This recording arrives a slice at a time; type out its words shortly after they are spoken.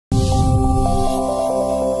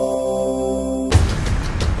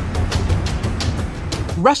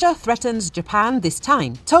Russia threatens Japan this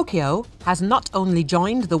time. Tokyo has not only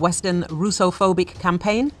joined the Western Russophobic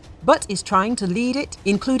campaign, but is trying to lead it,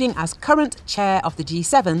 including as current chair of the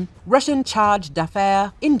G7. Russian charge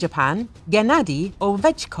d'affaires in Japan, Gennady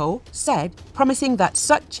Ovechko, said, promising that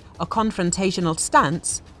such a confrontational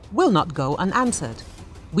stance will not go unanswered.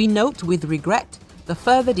 We note with regret the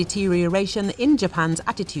further deterioration in Japan's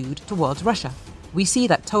attitude towards Russia. We see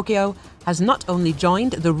that Tokyo has not only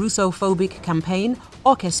joined the Russophobic campaign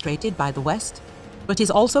orchestrated by the West, but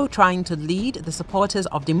is also trying to lead the supporters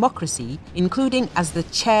of democracy, including as the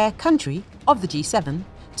chair country of the G7,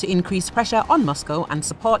 to increase pressure on Moscow and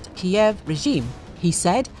support Kiev regime, he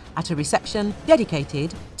said at a reception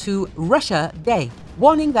dedicated to Russia Day,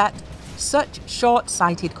 warning that such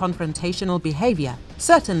short-sighted confrontational behavior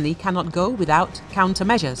certainly cannot go without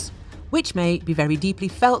countermeasures, which may be very deeply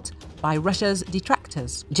felt by Russia's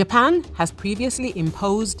detractors. Japan has previously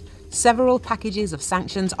imposed several packages of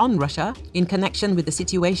sanctions on Russia in connection with the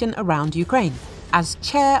situation around Ukraine. As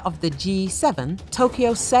chair of the G7,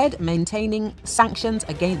 Tokyo said maintaining sanctions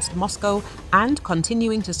against Moscow and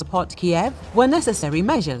continuing to support Kiev were necessary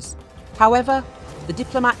measures. However, the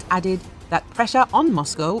diplomat added that pressure on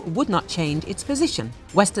Moscow would not change its position.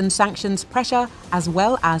 Western sanctions pressure, as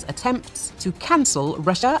well as attempts to cancel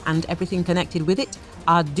Russia and everything connected with it,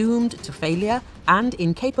 are doomed to failure and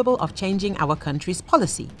incapable of changing our country's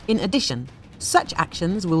policy. In addition, such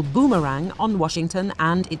actions will boomerang on Washington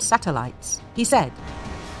and its satellites, he said.